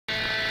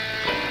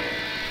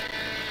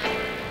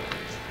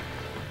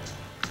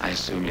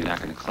assume you're not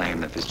going to claim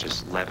that this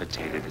just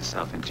levitated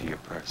itself into your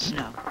purse.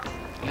 No,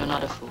 you're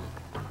not a fool.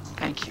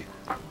 Thank you.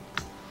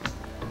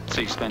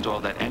 So you spent all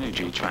that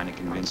energy trying to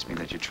convince me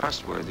that you're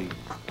trustworthy,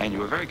 and you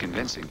were very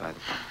convincing, by the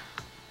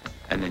way.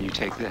 And then you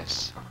take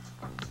this.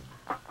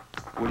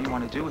 What do you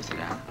want to do with it,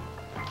 Anna?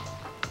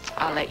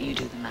 I'll let you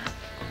do the math.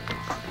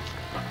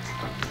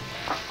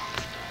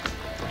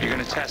 You're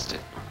going to test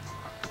it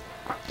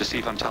to see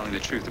if I'm telling the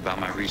truth about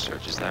my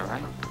research. Is that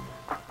right?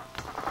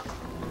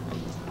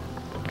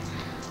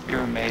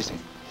 You're amazing.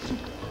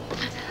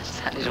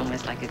 Sounded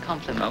almost like a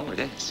compliment. No, it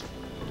is.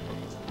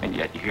 And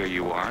yet here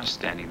you are,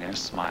 standing there,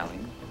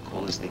 smiling,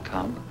 cool as they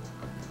come.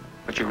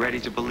 But you're ready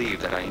to believe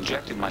that I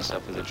injected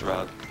myself with a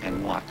drug,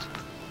 and what?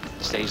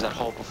 Stage that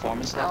whole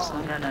performance last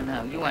night?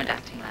 No. You weren't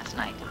acting last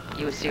night.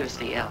 You were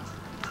seriously ill.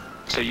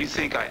 So you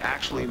think I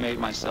actually made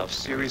myself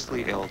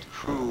seriously ill to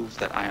prove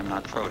that I am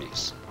not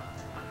Proteus?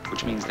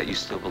 Which means that you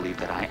still believe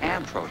that I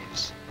am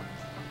Proteus.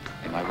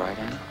 Am I right,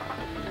 Anna?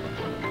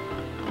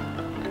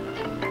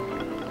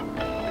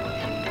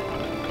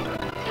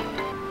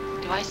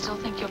 Do I still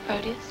think you're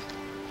Proteus?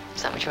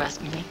 Is that what you're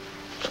asking me?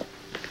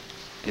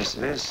 Yes,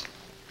 it is.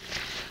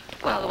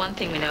 Well, the one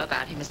thing we know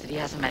about him is that he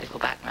has a medical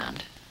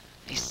background.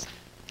 At least,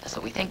 that's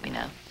what we think we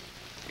know.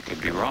 You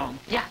could be wrong.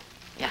 Yeah.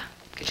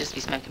 Could just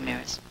be smoke and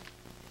mirrors.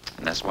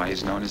 And that's why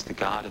he's known as the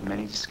god of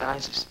many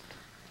disguises.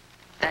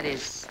 That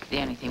is the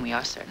only thing we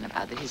are certain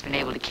about, that he's been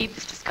able to keep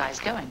this disguise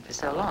going for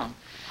so long.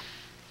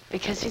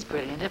 Because he's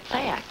brilliant at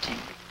play acting.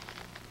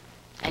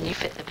 And you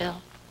fit the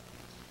bill.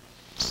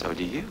 So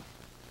do you.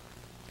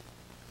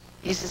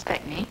 You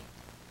suspect me?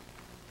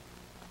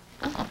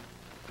 Oh,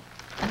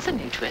 that's a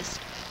new twist.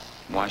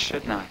 Why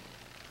shouldn't I?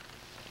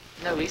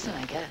 No reason,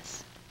 I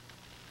guess.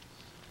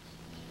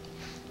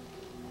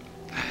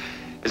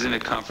 Isn't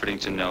it comforting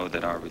to know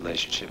that our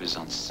relationship is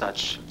on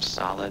such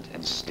solid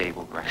and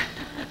stable ground?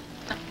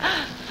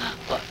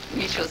 What,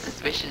 mutual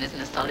suspicion isn't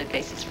a solid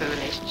basis for a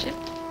relationship?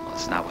 Well,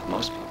 it's not with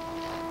most people.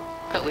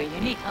 But we're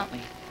unique, aren't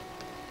we?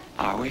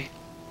 Are we?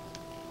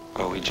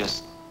 Or are we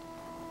just...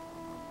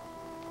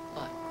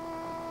 What?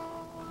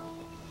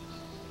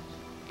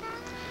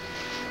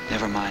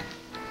 Never mind.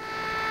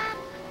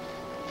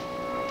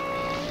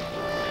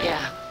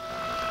 Yeah.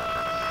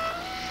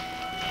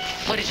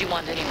 What did you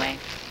want anyway?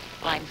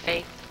 Blind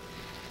faith?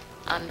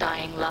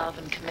 Undying love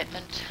and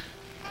commitment?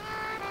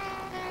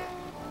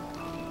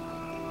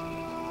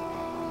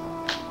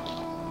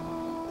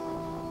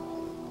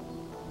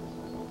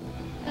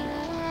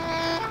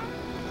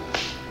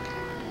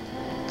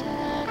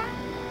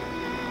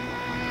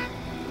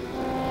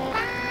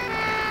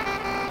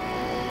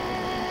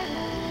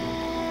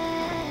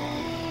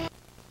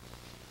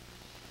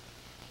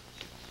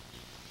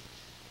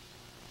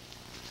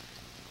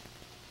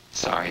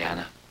 Sorry,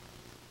 Anna.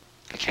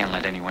 I can't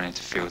let anyone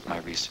interfere with my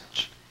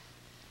research.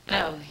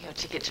 No, your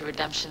ticket to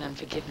redemption and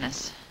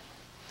forgiveness.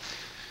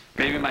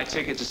 Maybe my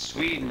ticket to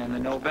Sweden and the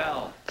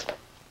Nobel.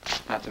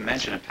 Not to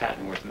mention a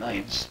patent worth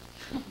millions.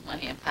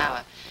 Money and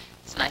power.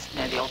 It's nice to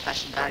know the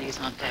old-fashioned values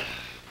aren't dead.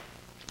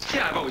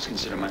 Yeah, I've always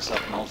considered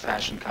myself an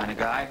old-fashioned kind of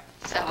guy.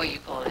 Is that what you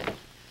call it?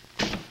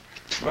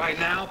 Right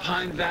now,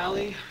 Pine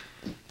Valley,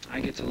 I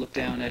get to look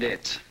down at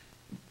it.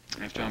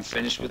 After I'm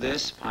finished with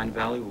this, Pine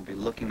Valley will be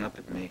looking up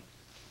at me.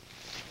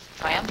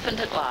 Triumphant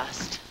at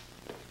last.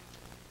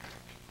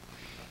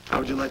 How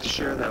would you like to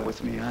share that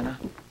with me, Anna?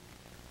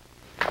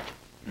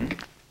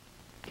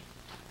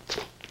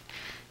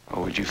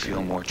 Or would you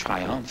feel more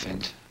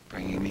triumphant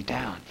bringing me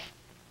down?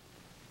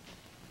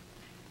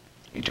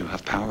 You do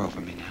have power over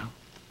me now.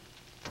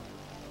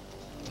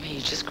 You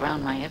just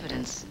ground my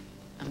evidence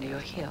under your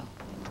heel.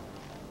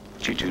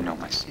 But you do know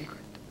my secret.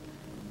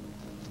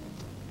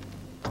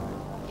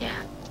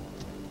 Yeah.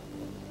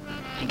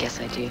 I guess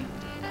I do.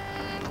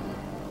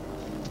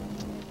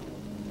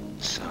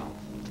 So,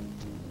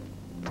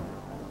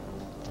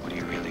 what are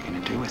you really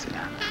going to do with it,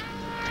 Anna?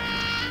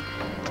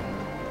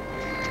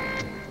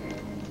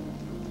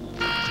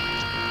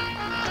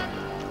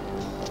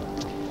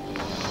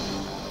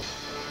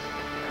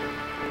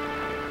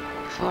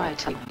 Before I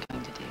tell you what I'm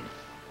going to do,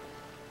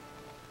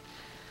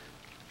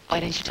 why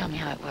don't you tell me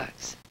how it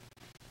works?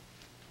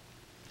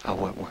 Oh,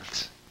 what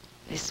works?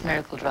 This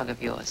miracle drug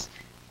of yours,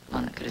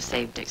 one that could have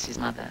saved Dixie's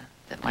mother,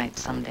 that might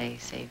someday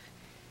save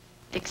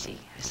Dixie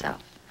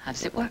herself. How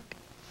does it work?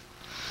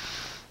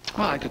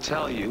 Well, I could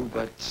tell you,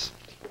 but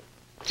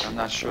I'm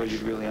not sure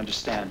you'd really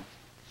understand.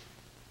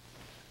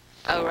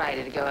 Oh, right,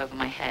 it'd go over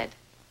my head.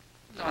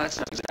 No, that's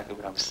not exactly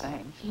what I was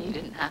saying. You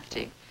didn't have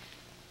to.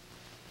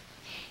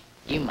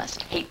 You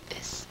must hate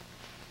this.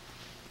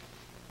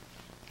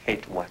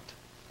 Hate what?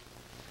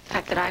 The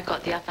fact that I've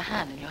got the upper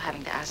hand and you're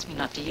having to ask me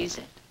not to use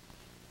it.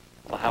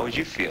 Well, how would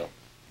you feel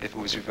if it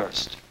was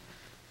reversed?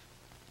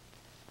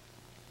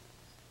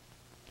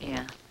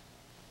 Yeah.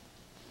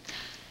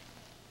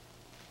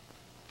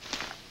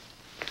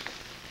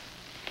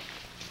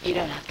 You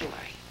don't have to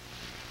worry.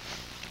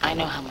 I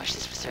know how much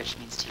this research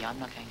means to you. I'm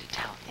not going to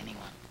tell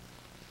anyone.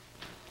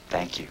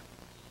 Thank you.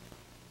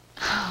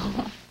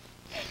 Oh.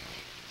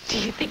 Do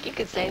you think you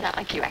could say that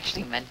like you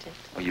actually meant it?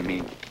 Well, you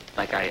mean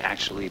Like I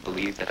actually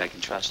believe that I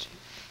can trust you?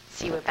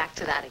 See, we're back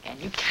to that again.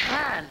 You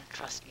can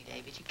trust me,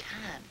 David. You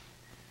can.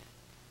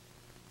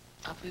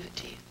 I'll prove it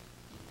to you.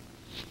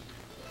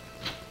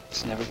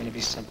 It's never going to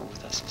be simple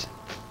with us, is it?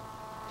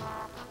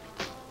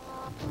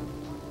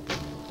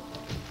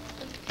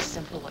 Is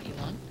simple what you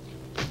want?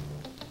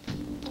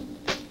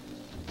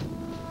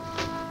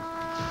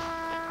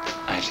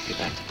 I have to get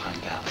back to Pine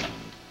Valley.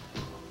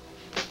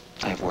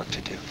 I have work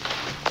to do.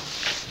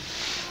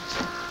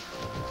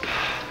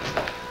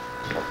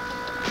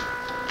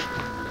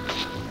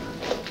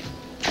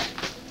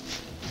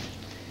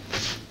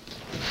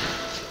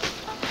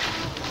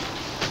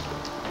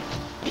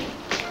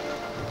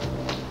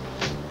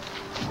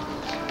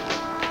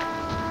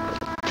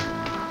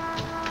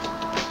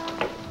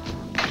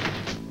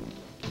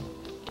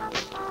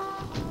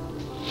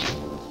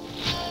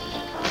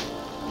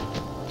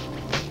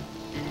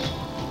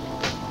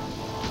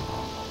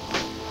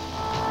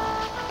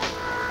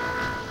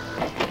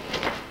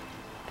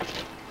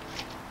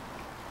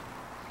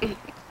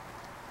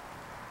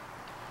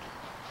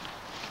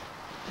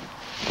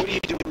 What are you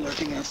doing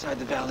lurking outside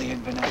the valley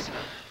in Vanessa?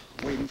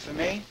 Waiting for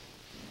me?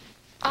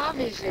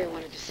 Obviously, I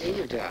wanted to see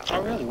you, darling.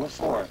 Oh, really? What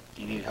for?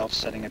 You need help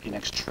setting up your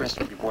next tryst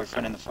with your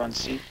boyfriend in the front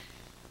seat?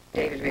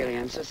 David, really,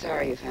 I'm so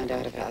sorry you found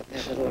out about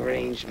that little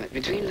arrangement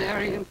between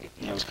Larry and me.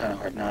 Yeah, it was kind of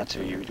hard not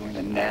to. You were doing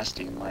the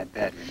nasty in my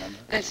bed, remember?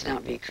 Let's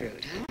not be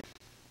crude, huh?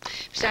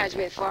 Besides,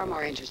 we have far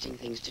more interesting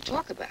things to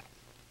talk about.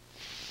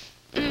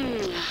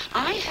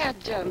 I had,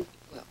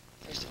 well,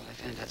 first of all, I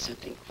found out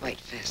something quite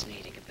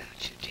fascinating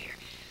about you, dear.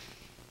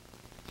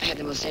 I had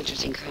the most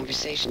interesting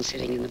conversation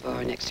sitting in the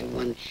bar next to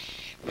one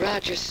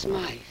Roger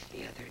Smythe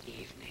the other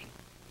evening.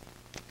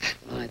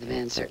 Why, the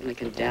man certainly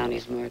can down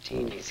his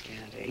martinis,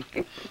 can't he?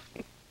 Damn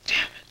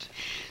it.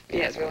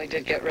 Yes, well, he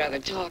did get rather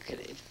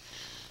talkative.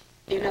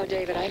 You know,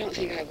 David, I don't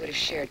think I would have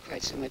shared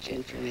quite so much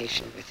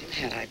information with him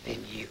had I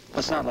been you. Well,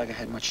 it's not like I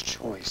had much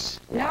choice.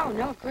 No,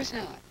 of course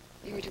not.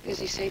 You were too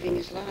busy saving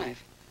his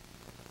life.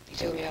 He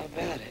told me all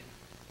about it.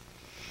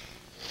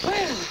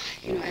 Well,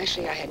 you know,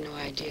 actually, I had no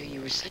idea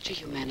you were such a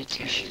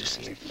humanitarian.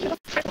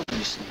 If I don't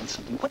understand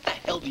something, what the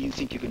hell do you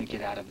think you're going to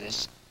get out of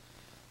this?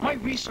 My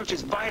research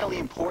is vitally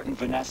important,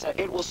 Vanessa.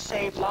 It will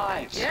save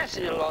lives. Yes,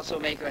 and it'll also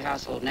make your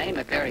household name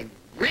a very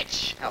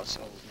rich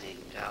household name,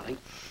 darling.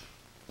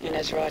 And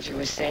as Roger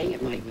was saying,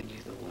 it might win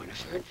you the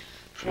Warneford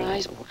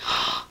Prize, or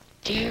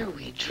dare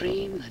we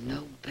dream the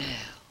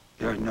Nobel.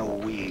 There are no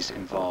we's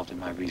involved in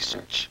my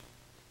research.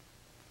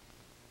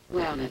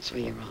 Well, that's where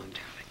you're wrong, darling.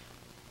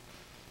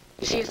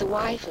 You see, as the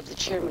wife of the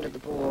chairman of the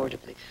board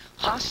of the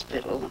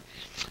hospital,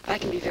 I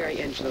can be very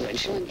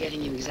influential in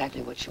getting you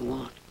exactly what you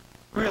want.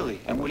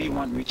 Really? And what do you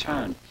want in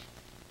return?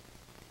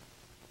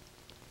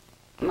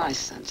 My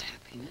son's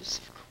happiness,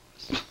 of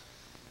course.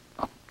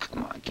 Oh,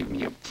 come on, give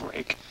me a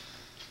break.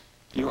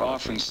 You're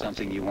offering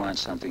something, you want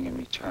something in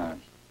return.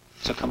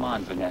 So come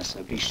on,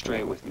 Vanessa, be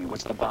straight with me.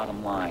 What's the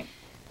bottom line?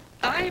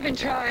 I've been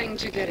trying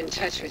to get in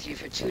touch with you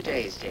for 2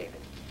 days, David.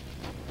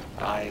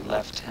 I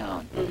left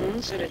town.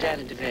 So did Dad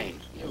and Devane.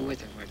 You were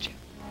with her, weren't you?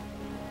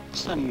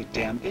 It's none of your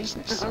damn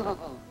business.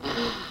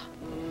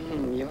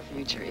 Your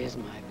future is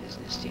my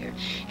business, dear.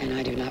 And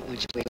I do not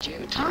want you to waste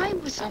your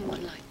time with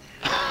someone like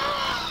that.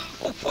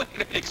 Oh,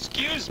 wait,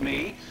 excuse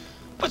me.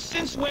 But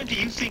since when do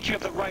you think you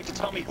have the right to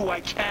tell me who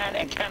I can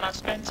and cannot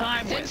spend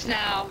time with? Since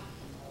now.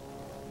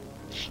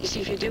 You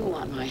see, if you do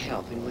want my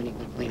help in winning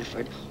the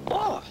Winifred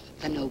or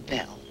the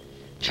Nobel,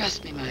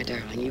 trust me, my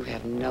darling, you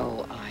have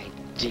no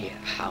idea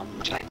how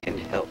much I can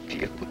help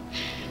you.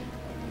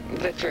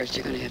 But first,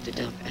 you're going to have to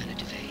dump Anna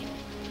Devane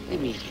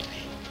immediately.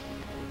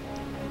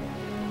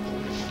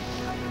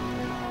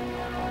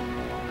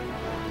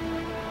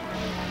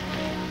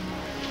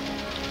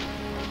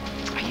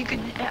 Are you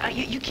gonna,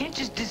 you can't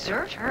just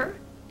desert her.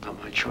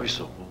 Not my choice,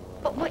 Opal.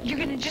 But what, you're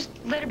gonna just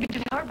let her be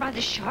devoured by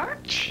the shark?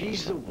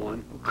 She's the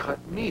one who cut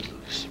me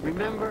loose,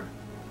 remember?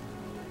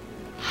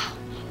 Oh,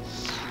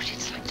 Lord,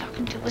 it's like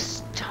talking to a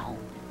stone.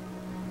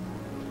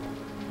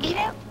 You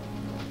know,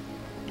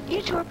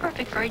 you two are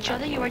perfect for each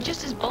other. You are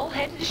just as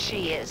bullheaded as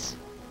she is.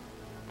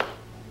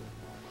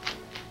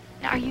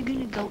 Now, are you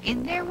gonna go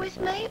in there with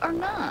me or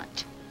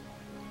not?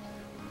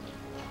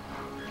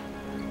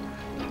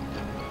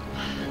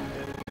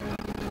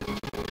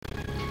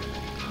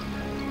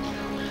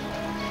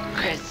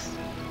 Chris,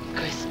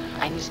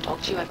 I need to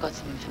talk to you. I've got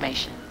some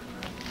information.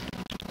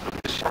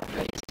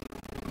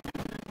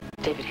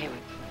 David Hayward.